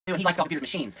he likes to call computers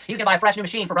machines. He was going to buy a fresh new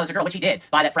machine for Brother Segura, which he did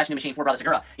buy that fresh new machine for Brother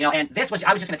Segura. And I was just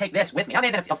going to take this with me. I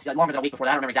may have been longer than a week before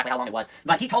that. I don't remember exactly how long it was,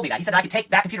 but he told me that. He said that I could take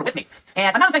that computer with me.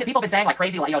 And another thing that people have been saying like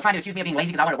crazy, trying to accuse me of being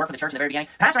lazy because I wanted to work for the church in the very beginning.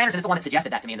 Pastor Anderson is the one that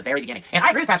suggested that to me in the very beginning. And I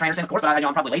agree with Pastor Anderson, of course, but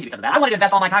I'm probably lazy because of that. I wanted to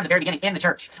invest all my time at the very beginning in the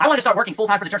church. I wanted to start working full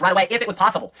time for the church right away if it was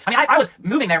possible. I mean, I was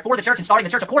moving there for the church and starting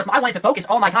the church. Of course, I wanted to focus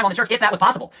all my time on the church if that was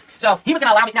possible. So he was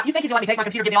going to allow me. Now, you think he's going to let me take my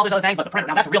computer, give me all those other things, but the printer,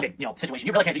 now that's a real big situation.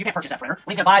 You really can't purchase that printer.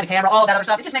 When he's going to buy the camera, all of that other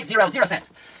stuff, it just makes zero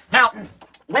sense. Now,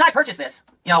 when I purchased this,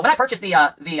 when I purchased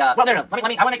I want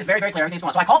to make this very, very clear, everything's going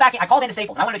on. So I called into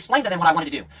Staples, and I wanted to explain to them what I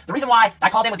wanted to do. The reason why I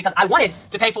called in was because I wanted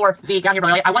to pay for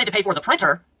I wanted to pay for the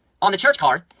printer on the church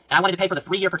card, and I wanted to pay for the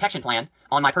 3-year protection plan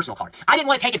on my personal card. I didn't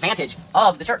want to take advantage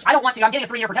of the church. I don't want to. I'm getting a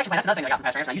 3-year protection plan. That's another thing I got from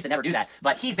Pastor Anderson. I used to never do that,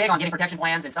 but he's big on getting protection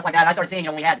plans and stuff like that. I started seeing,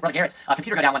 when we had Brother Garrett's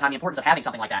computer go down one time, the importance of having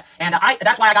something like that. And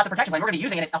that's why I got the protection plan. We're going to be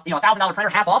using it. It's $1,000 printer,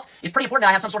 half off. It's pretty important that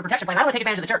I have some sort of protection plan. I don't want to take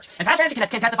advantage of the church. And Pastor Anderson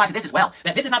can testify to this as well,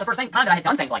 that this is not the first time that I had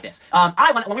done things like this. When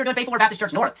we were doing Faithful Word Baptist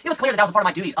Church North, it was clear that was a part of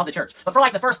my duties of the church. But for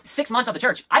like the first 6 months of the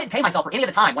church, I didn't pay myself for any of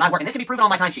the time when I worked. And this can be proven on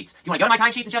my timesheets. If you want to go to my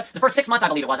timesheets and show, the first 6 months, I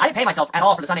believe it was, I didn't pay myself at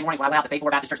all for the Sunday mornings when I went out to Faithful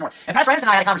Word Baptist Church North. And Pastor Anderson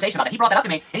and I had a conversation about that. He brought that up to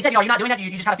me, and he said, you're not doing that.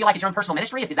 You just kind of feel like it's your own personal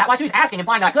ministry. Is that why? So he was asking,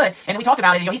 implying that I could. And then we talked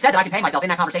about it, and he said that I could pay myself in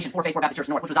that conversation for Faithful Word Baptist Church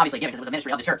North, which was obviously given because it was a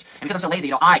ministry of the church. And because I'm so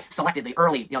lazy, I selected the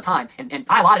early, time, and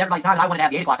I allotted everybody's time, and I wanted to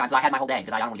have the 8 o'clock time, so I had my whole day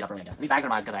because I don't want to get up early, I guess. These bags are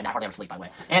mine because I hardly ever sleep, by the way.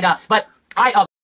 And but I